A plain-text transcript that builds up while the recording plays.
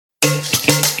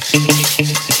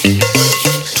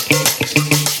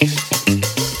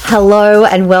Hello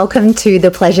and welcome to the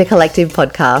Pleasure Collective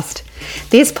podcast.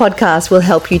 This podcast will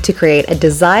help you to create a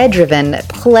desire-driven,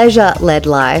 pleasure-led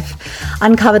life,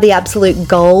 uncover the absolute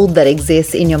gold that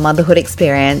exists in your motherhood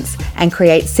experience, and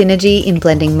create synergy in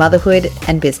blending motherhood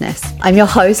and business. I'm your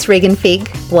host, Regan Fig,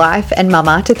 wife and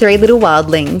mama to 3 little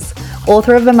wildlings,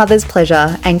 author of A Mother's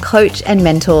Pleasure, and coach and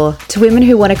mentor to women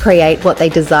who want to create what they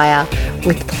desire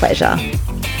with pleasure.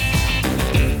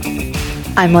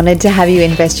 I'm honoured to have you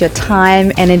invest your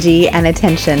time, energy and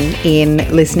attention in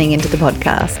listening into the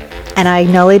podcast. And I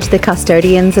acknowledge the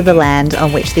custodians of the land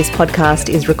on which this podcast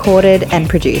is recorded and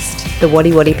produced, the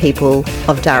Wadi Wadi people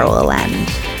of Darawal land.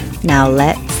 Now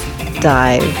let's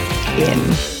dive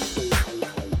in.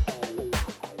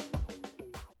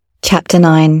 Chapter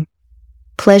 9.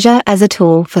 Pleasure as a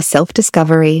tool for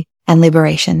self-discovery and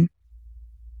liberation.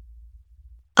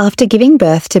 After giving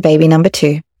birth to baby number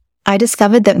 2, I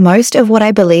discovered that most of what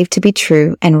I believed to be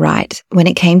true and right when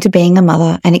it came to being a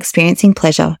mother and experiencing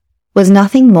pleasure was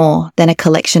nothing more than a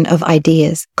collection of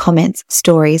ideas, comments,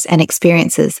 stories, and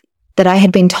experiences that I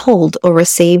had been told or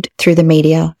received through the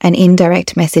media and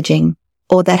indirect messaging,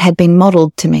 or that had been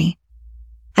modeled to me.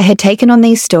 I had taken on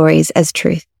these stories as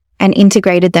truth and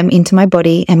integrated them into my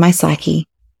body and my psyche,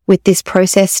 with this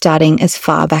process starting as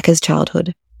far back as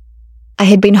childhood. I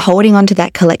had been holding on to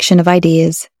that collection of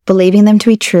ideas, believing them to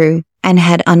be true, and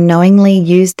had unknowingly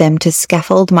used them to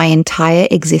scaffold my entire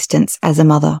existence as a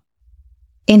mother.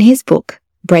 In his book,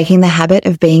 Breaking the Habit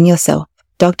of Being Yourself,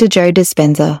 Dr. Joe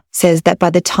Dispenza says that by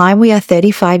the time we are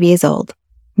 35 years old,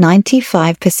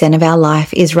 95% of our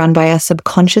life is run by a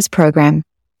subconscious program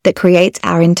that creates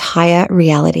our entire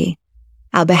reality.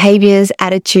 Our behaviors,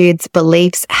 attitudes,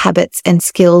 beliefs, habits, and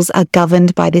skills are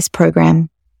governed by this program,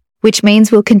 which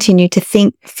means we'll continue to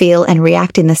think, feel, and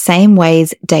react in the same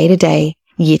ways day to day,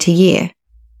 year to year.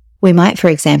 We might, for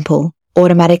example,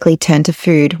 automatically turn to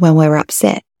food when we're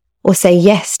upset, or say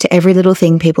yes to every little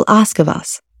thing people ask of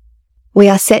us. We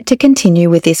are set to continue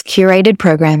with this curated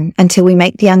program until we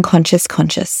make the unconscious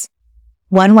conscious.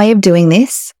 One way of doing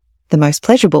this, the most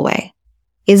pleasurable way,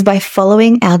 is by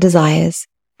following our desires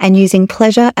and using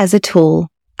pleasure as a tool,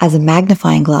 as a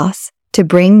magnifying glass, to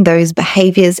bring those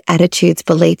behaviors, attitudes,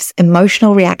 beliefs,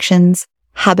 emotional reactions,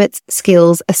 habits,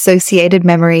 skills, associated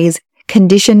memories,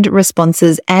 conditioned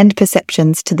responses, and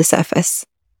perceptions to the surface,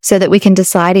 so that we can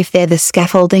decide if they're the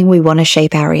scaffolding we want to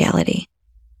shape our reality.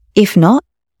 If not,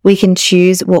 we can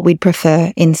choose what we'd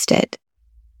prefer instead.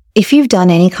 If you've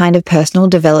done any kind of personal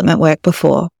development work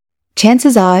before,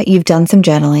 chances are you've done some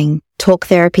journaling, talk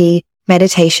therapy,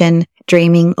 meditation,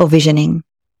 dreaming, or visioning.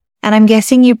 And I'm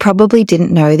guessing you probably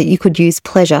didn't know that you could use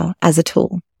pleasure as a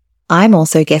tool. I'm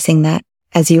also guessing that,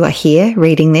 as you are here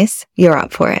reading this, you're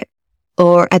up for it,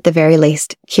 or at the very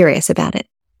least, curious about it.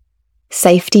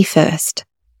 Safety first.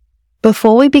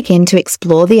 Before we begin to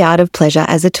explore the art of pleasure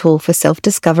as a tool for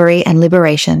self-discovery and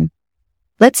liberation,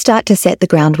 let's start to set the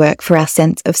groundwork for our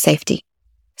sense of safety.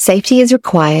 Safety is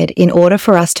required in order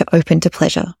for us to open to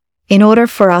pleasure, in order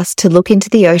for us to look into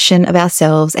the ocean of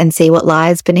ourselves and see what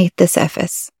lies beneath the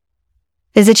surface.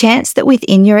 There's a chance that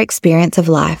within your experience of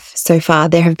life so far,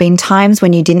 there have been times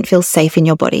when you didn't feel safe in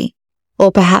your body,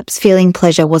 or perhaps feeling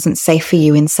pleasure wasn't safe for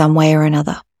you in some way or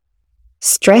another.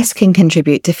 Stress can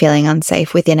contribute to feeling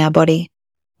unsafe within our body.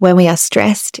 When we are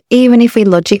stressed, even if we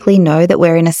logically know that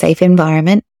we're in a safe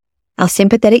environment, our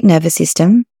sympathetic nervous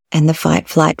system and the fight,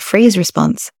 flight, freeze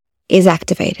response is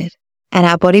activated, and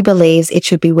our body believes it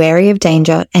should be wary of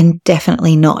danger and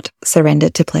definitely not surrender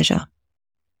to pleasure.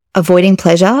 Avoiding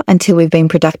pleasure until we've been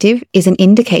productive is an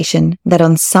indication that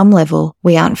on some level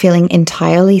we aren't feeling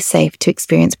entirely safe to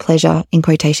experience pleasure, in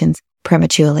quotations,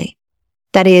 prematurely.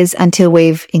 That is, until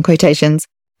we've, in quotations,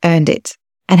 earned it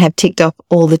and have ticked off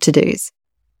all the to-dos.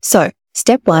 So,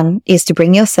 step 1 is to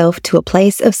bring yourself to a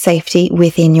place of safety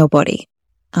within your body.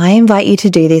 I invite you to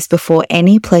do this before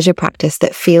any pleasure practice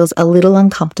that feels a little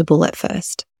uncomfortable at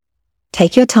first.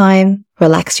 Take your time,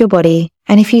 relax your body,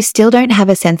 and if you still don't have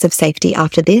a sense of safety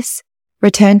after this,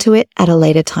 return to it at a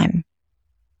later time.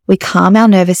 We calm our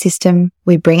nervous system,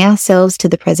 we bring ourselves to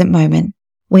the present moment,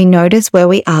 we notice where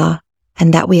we are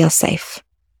and that we are safe.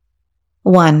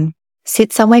 1.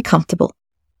 Sit somewhere comfortable.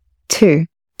 2.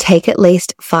 Take at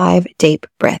least 5 deep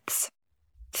breaths.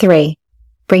 3.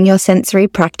 Bring your sensory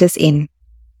practice in.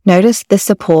 Notice the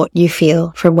support you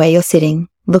feel from where you're sitting.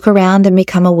 Look around and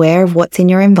become aware of what's in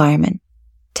your environment.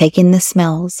 Take in the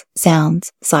smells,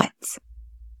 sounds, sights.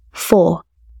 4.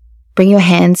 Bring your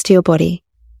hands to your body.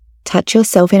 Touch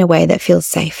yourself in a way that feels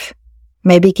safe.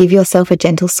 Maybe give yourself a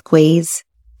gentle squeeze,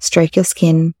 stroke your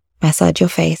skin, massage your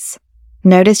face.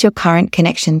 Notice your current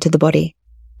connection to the body.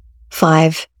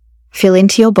 5. Feel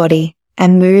into your body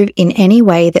and move in any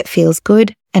way that feels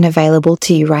good and available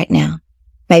to you right now.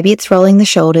 Maybe it's rolling the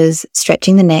shoulders,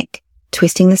 stretching the neck,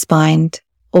 twisting the spine,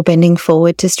 or bending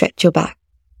forward to stretch your back.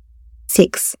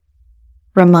 6.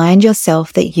 Remind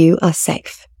yourself that you are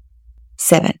safe.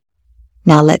 7.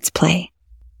 Now let's play.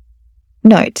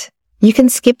 Note, you can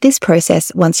skip this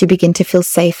process once you begin to feel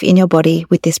safe in your body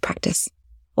with this practice,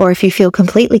 or if you feel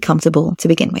completely comfortable to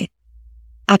begin with.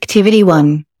 Activity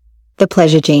 1. The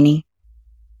Pleasure Genie.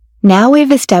 Now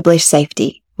we've established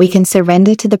safety, we can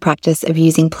surrender to the practice of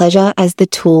using pleasure as the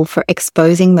tool for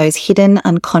exposing those hidden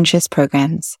unconscious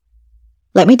programs.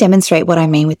 Let me demonstrate what I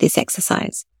mean with this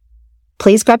exercise.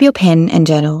 Please grab your pen and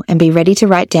journal and be ready to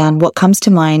write down what comes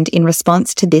to mind in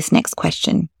response to this next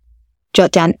question.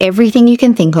 Jot down everything you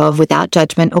can think of without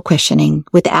judgment or questioning,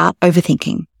 without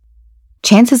overthinking.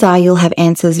 Chances are you'll have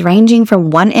answers ranging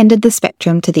from one end of the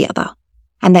spectrum to the other,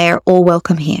 and they are all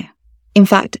welcome here. In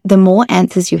fact, the more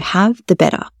answers you have, the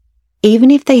better.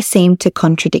 Even if they seem to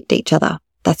contradict each other,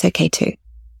 that's okay too.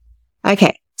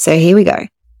 Okay, so here we go.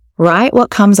 Write what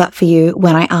comes up for you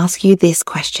when I ask you this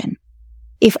question.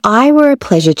 If I were a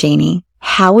pleasure genie,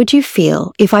 how would you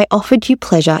feel if I offered you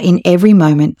pleasure in every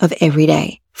moment of every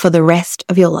day for the rest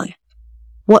of your life?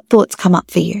 What thoughts come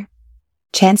up for you?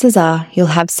 Chances are you'll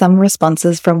have some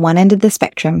responses from one end of the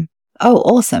spectrum. Oh,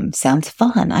 awesome. Sounds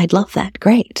fun. I'd love that.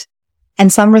 Great.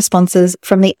 And some responses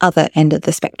from the other end of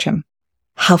the spectrum.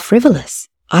 How frivolous.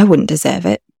 I wouldn't deserve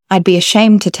it. I'd be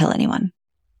ashamed to tell anyone.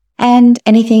 And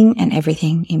anything and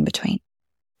everything in between.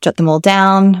 Jot them all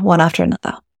down, one after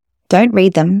another. Don't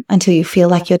read them until you feel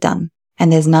like you're done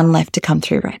and there's none left to come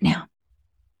through right now.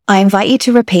 I invite you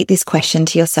to repeat this question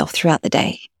to yourself throughout the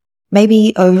day,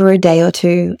 maybe over a day or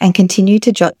two, and continue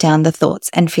to jot down the thoughts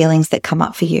and feelings that come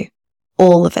up for you.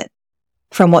 All of it.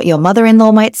 From what your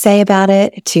mother-in-law might say about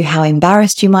it, to how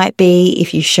embarrassed you might be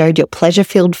if you showed your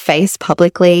pleasure-filled face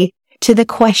publicly, to the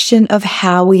question of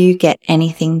how will you get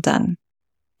anything done.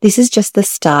 This is just the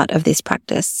start of this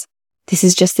practice. This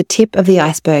is just the tip of the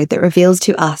iceberg that reveals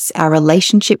to us our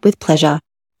relationship with pleasure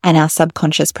and our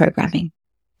subconscious programming.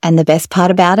 And the best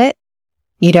part about it,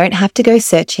 you don't have to go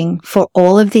searching for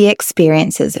all of the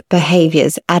experiences,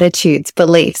 behaviors, attitudes,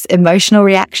 beliefs, emotional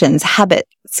reactions, habits,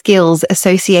 skills,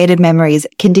 associated memories,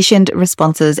 conditioned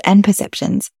responses, and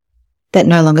perceptions that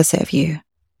no longer serve you.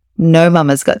 No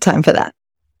mama's got time for that.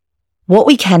 What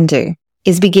we can do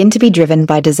is begin to be driven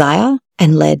by desire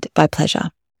and led by pleasure.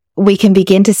 We can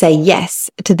begin to say yes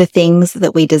to the things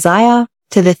that we desire,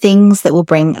 to the things that will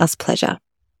bring us pleasure.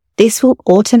 This will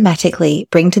automatically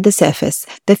bring to the surface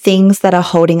the things that are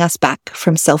holding us back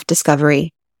from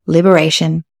self-discovery,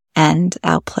 liberation, and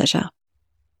our pleasure.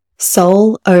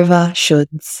 Soul over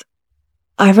shoulds.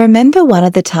 I remember one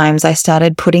of the times I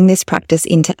started putting this practice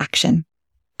into action.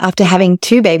 After having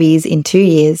 2 babies in 2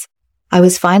 years, I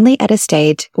was finally at a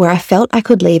stage where I felt I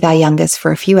could leave our youngest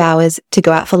for a few hours to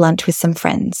go out for lunch with some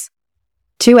friends.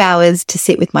 2 hours to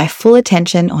sit with my full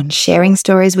attention on sharing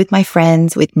stories with my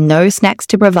friends, with no snacks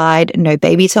to provide, no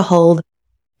baby to hold,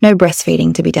 no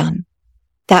breastfeeding to be done.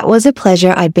 That was a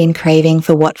pleasure I'd been craving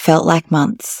for what felt like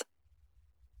months.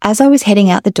 As I was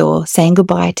heading out the door, saying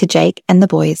goodbye to Jake and the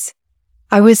boys,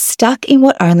 I was stuck in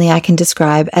what only I can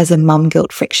describe as a mum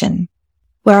guilt friction,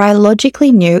 where I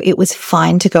logically knew it was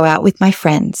fine to go out with my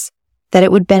friends, that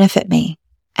it would benefit me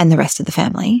and the rest of the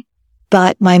family.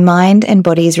 But my mind and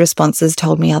body's responses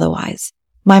told me otherwise.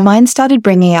 My mind started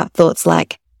bringing out thoughts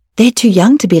like, they're too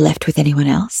young to be left with anyone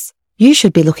else. You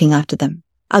should be looking after them.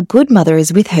 A good mother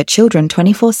is with her children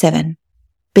 24/7.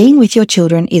 Being with your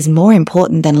children is more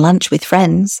important than lunch with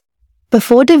friends.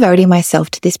 Before devoting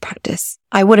myself to this practice,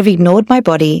 I would have ignored my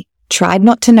body, tried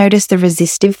not to notice the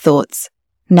resistive thoughts,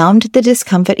 numbed the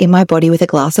discomfort in my body with a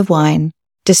glass of wine,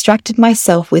 distracted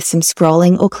myself with some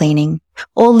scrolling or cleaning,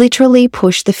 or literally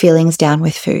pushed the feelings down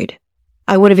with food.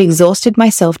 I would have exhausted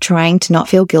myself trying to not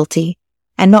feel guilty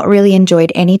and not really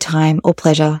enjoyed any time or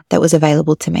pleasure that was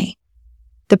available to me.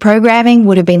 The programming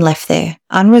would have been left there,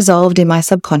 unresolved in my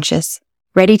subconscious,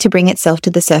 ready to bring itself to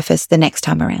the surface the next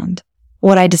time around.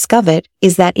 What I discovered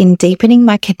is that in deepening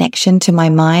my connection to my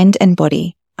mind and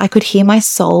body, I could hear my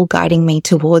soul guiding me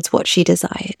towards what she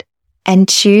desired and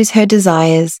choose her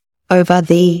desires over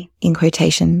the, in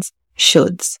quotations,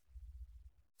 shoulds.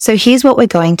 So here's what we're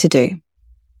going to do.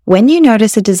 When you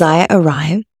notice a desire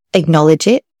arrive, acknowledge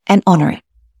it and honor it.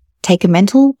 Take a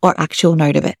mental or actual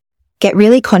note of it. Get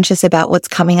really conscious about what's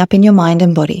coming up in your mind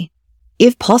and body.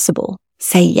 If possible,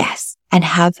 say yes and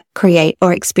have, create,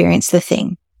 or experience the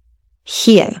thing.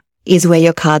 Here is where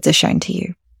your cards are shown to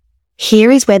you. Here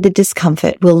is where the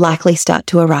discomfort will likely start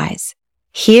to arise.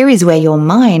 Here is where your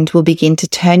mind will begin to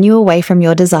turn you away from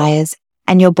your desires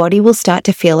and your body will start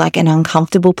to feel like an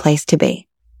uncomfortable place to be.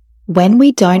 When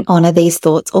we don't honor these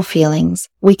thoughts or feelings,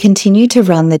 we continue to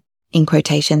run the, in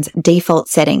quotations, default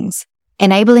settings,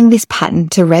 enabling this pattern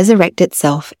to resurrect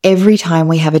itself every time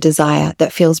we have a desire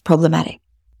that feels problematic.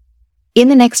 In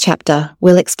the next chapter,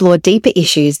 we'll explore deeper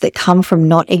issues that come from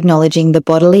not acknowledging the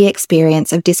bodily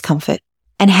experience of discomfort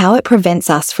and how it prevents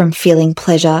us from feeling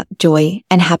pleasure, joy,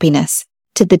 and happiness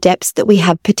to the depths that we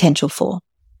have potential for.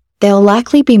 There'll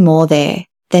likely be more there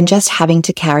than just having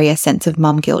to carry a sense of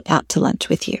mum guilt out to lunch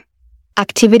with you.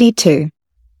 Activity 2.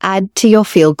 Add to your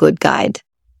feel-good guide.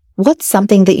 What's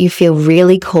something that you feel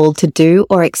really called to do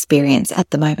or experience at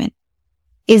the moment?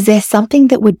 Is there something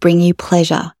that would bring you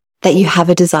pleasure that you have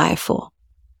a desire for?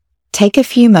 Take a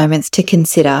few moments to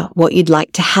consider what you'd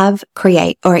like to have,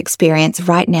 create, or experience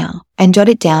right now and jot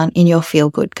it down in your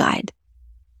feel-good guide.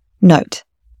 Note,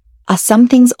 are some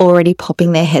things already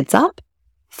popping their heads up?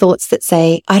 Thoughts that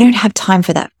say, I don't have time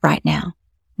for that right now.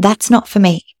 That's not for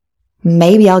me.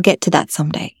 Maybe I'll get to that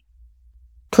someday.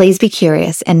 Please be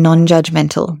curious and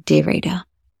non-judgmental, dear reader.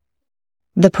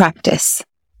 The practice.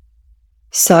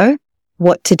 So,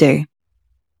 what to do?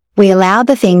 We allow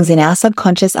the things in our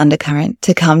subconscious undercurrent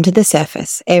to come to the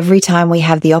surface every time we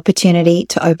have the opportunity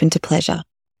to open to pleasure,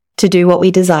 to do what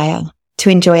we desire, to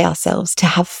enjoy ourselves, to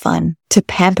have fun, to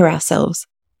pamper ourselves,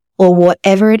 or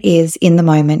whatever it is in the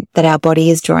moment that our body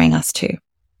is drawing us to.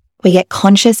 We get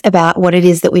conscious about what it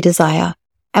is that we desire,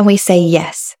 and we say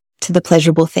yes to the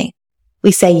pleasurable thing.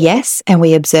 We say yes and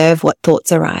we observe what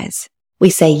thoughts arise. We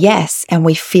say yes and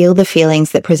we feel the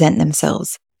feelings that present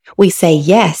themselves. We say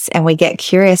yes and we get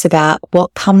curious about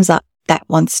what comes up that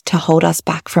wants to hold us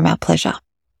back from our pleasure.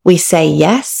 We say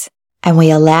yes and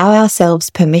we allow ourselves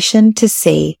permission to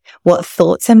see what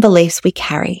thoughts and beliefs we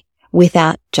carry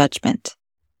without judgment,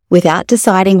 without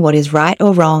deciding what is right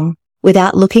or wrong,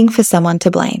 without looking for someone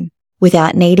to blame,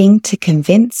 without needing to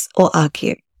convince or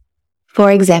argue.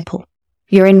 For example,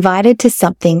 you're invited to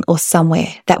something or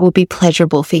somewhere that will be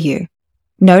pleasurable for you.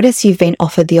 Notice you've been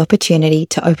offered the opportunity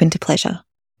to open to pleasure.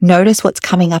 Notice what's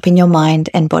coming up in your mind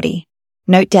and body.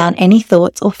 Note down any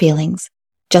thoughts or feelings,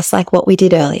 just like what we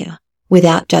did earlier,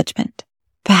 without judgment.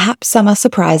 Perhaps some are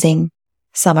surprising,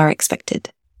 some are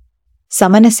expected.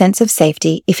 Summon a sense of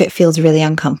safety if it feels really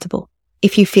uncomfortable,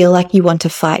 if you feel like you want to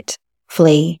fight,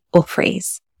 flee, or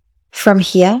freeze. From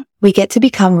here, we get to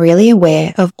become really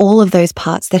aware of all of those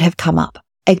parts that have come up,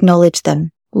 acknowledge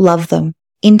them, love them,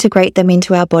 integrate them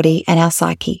into our body and our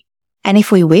psyche, and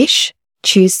if we wish,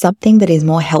 choose something that is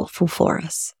more helpful for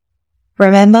us.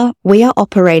 Remember, we are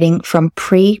operating from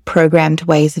pre-programmed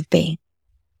ways of being.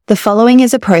 The following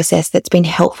is a process that's been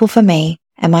helpful for me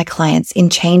and my clients in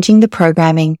changing the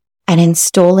programming and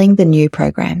installing the new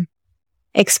program.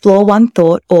 Explore one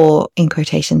thought or, in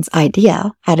quotations,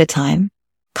 idea at a time,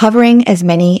 covering as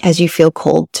many as you feel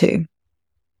called to.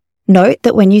 Note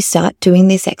that when you start doing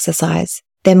this exercise,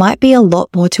 there might be a lot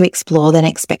more to explore than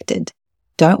expected.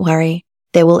 Don't worry,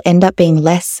 there will end up being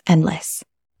less and less.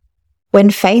 When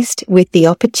faced with the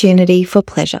opportunity for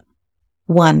pleasure,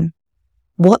 1.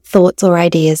 What thoughts or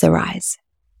ideas arise?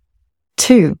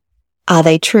 2. Are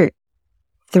they true?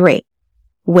 3.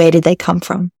 Where did they come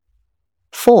from?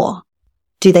 4.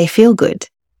 Do they feel good?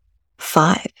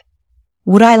 5.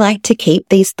 Would I like to keep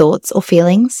these thoughts or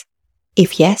feelings?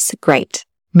 If yes, great.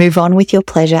 Move on with your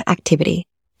pleasure activity.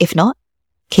 If not,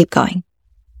 keep going.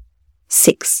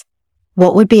 6.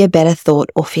 What would be a better thought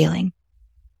or feeling?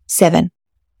 7.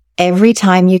 Every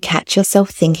time you catch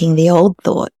yourself thinking the old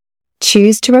thought,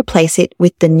 choose to replace it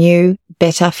with the new,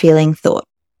 better feeling thought.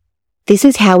 This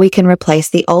is how we can replace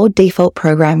the old default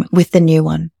program with the new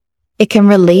one. It can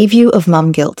relieve you of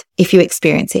mum guilt if you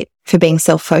experience it for being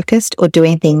self-focused or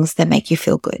doing things that make you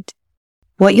feel good.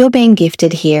 What you're being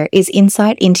gifted here is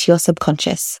insight into your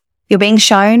subconscious. You're being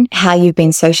shown how you've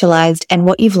been socialized and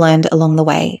what you've learned along the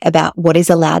way about what is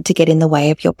allowed to get in the way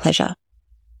of your pleasure.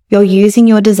 You're using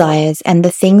your desires and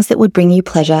the things that would bring you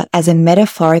pleasure as a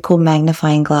metaphorical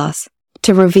magnifying glass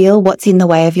to reveal what's in the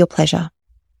way of your pleasure.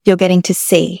 You're getting to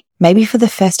see, maybe for the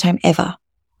first time ever,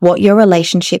 what your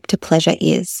relationship to pleasure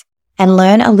is, and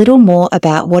learn a little more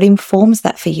about what informs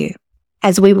that for you,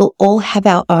 as we will all have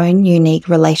our own unique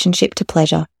relationship to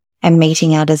pleasure and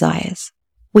meeting our desires.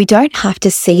 We don't have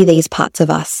to see these parts of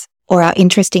us or our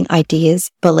interesting ideas,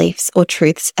 beliefs, or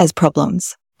truths as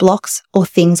problems, blocks, or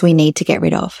things we need to get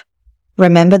rid of.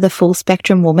 Remember the full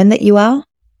spectrum woman that you are?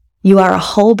 You are a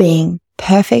whole being,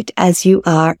 perfect as you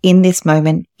are in this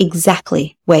moment,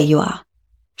 exactly where you are.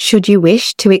 Should you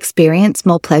wish to experience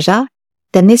more pleasure,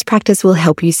 then this practice will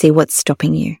help you see what's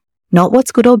stopping you. Not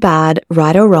what's good or bad,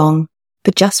 right or wrong,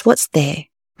 but just what's there,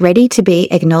 ready to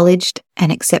be acknowledged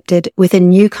and accepted with a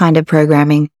new kind of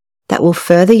programming that will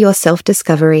further your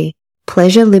self-discovery,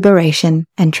 pleasure liberation,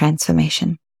 and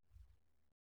transformation.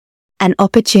 An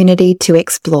opportunity to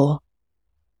explore.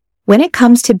 When it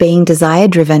comes to being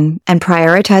desire-driven and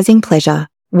prioritizing pleasure,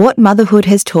 what motherhood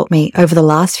has taught me over the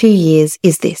last few years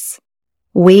is this.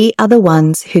 We are the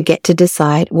ones who get to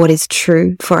decide what is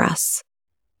true for us.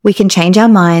 We can change our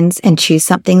minds and choose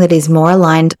something that is more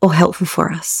aligned or helpful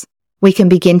for us. We can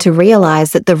begin to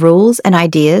realize that the rules and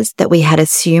ideas that we had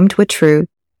assumed were true,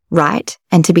 right,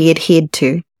 and to be adhered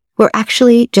to were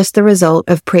actually just the result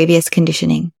of previous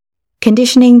conditioning.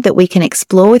 Conditioning that we can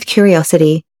explore with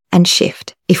curiosity and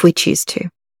shift if we choose to.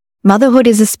 Motherhood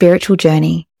is a spiritual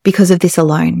journey because of this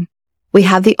alone. We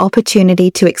have the opportunity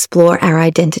to explore our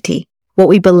identity, what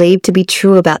we believe to be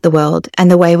true about the world and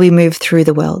the way we move through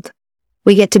the world.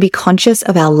 We get to be conscious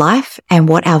of our life and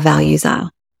what our values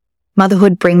are.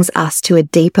 Motherhood brings us to a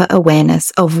deeper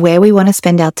awareness of where we want to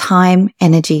spend our time,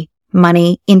 energy,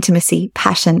 money, intimacy,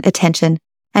 passion, attention,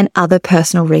 and other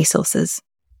personal resources.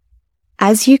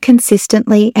 As you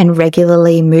consistently and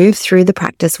regularly move through the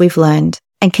practice we've learned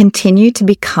and continue to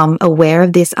become aware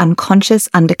of this unconscious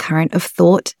undercurrent of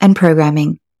thought and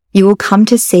programming, you will come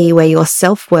to see where your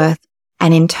self-worth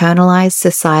and internalized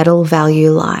societal value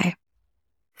lie.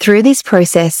 Through this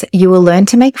process, you will learn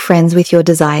to make friends with your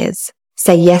desires,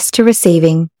 say yes to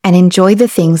receiving, and enjoy the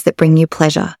things that bring you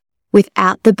pleasure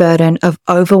without the burden of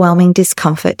overwhelming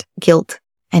discomfort, guilt,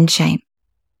 and shame.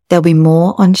 There'll be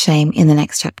more on shame in the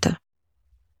next chapter.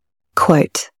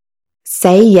 Quote,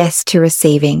 say yes to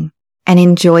receiving and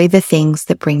enjoy the things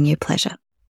that bring you pleasure.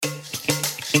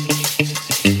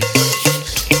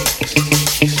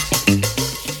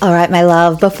 All right, my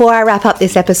love, before I wrap up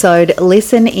this episode,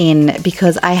 listen in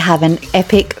because I have an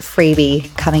epic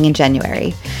freebie coming in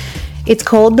January. It's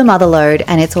called The Mother Load,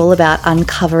 and it's all about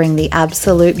uncovering the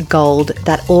absolute gold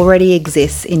that already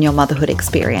exists in your motherhood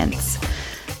experience.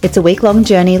 It's a week-long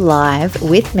journey live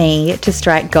with me to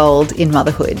strike gold in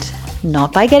motherhood.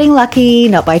 Not by getting lucky,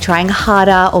 not by trying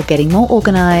harder or getting more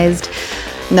organized,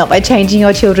 not by changing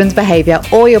your children's behavior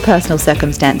or your personal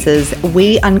circumstances.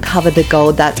 We uncover the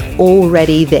gold that's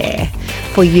already there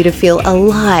for you to feel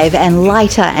alive and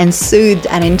lighter and soothed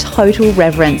and in total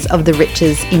reverence of the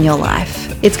riches in your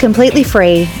life. It's completely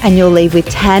free and you'll leave with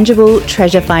tangible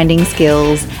treasure-finding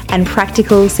skills and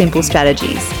practical, simple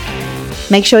strategies.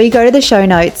 Make sure you go to the show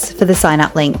notes for the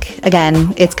sign-up link.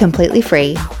 Again, it's completely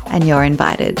free and you're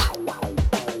invited.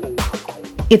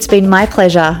 It's been my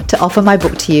pleasure to offer my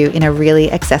book to you in a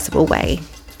really accessible way.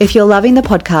 If you're loving the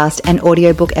podcast and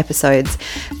audiobook episodes,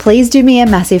 please do me a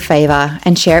massive favor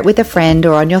and share it with a friend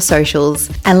or on your socials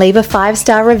and leave a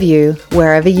 5-star review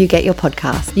wherever you get your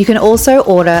podcast. You can also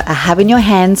order a Have in Your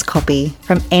Hands copy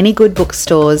from any good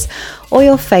bookstores or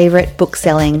your favorite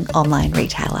book-selling online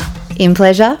retailer. In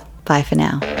pleasure, bye for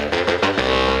now.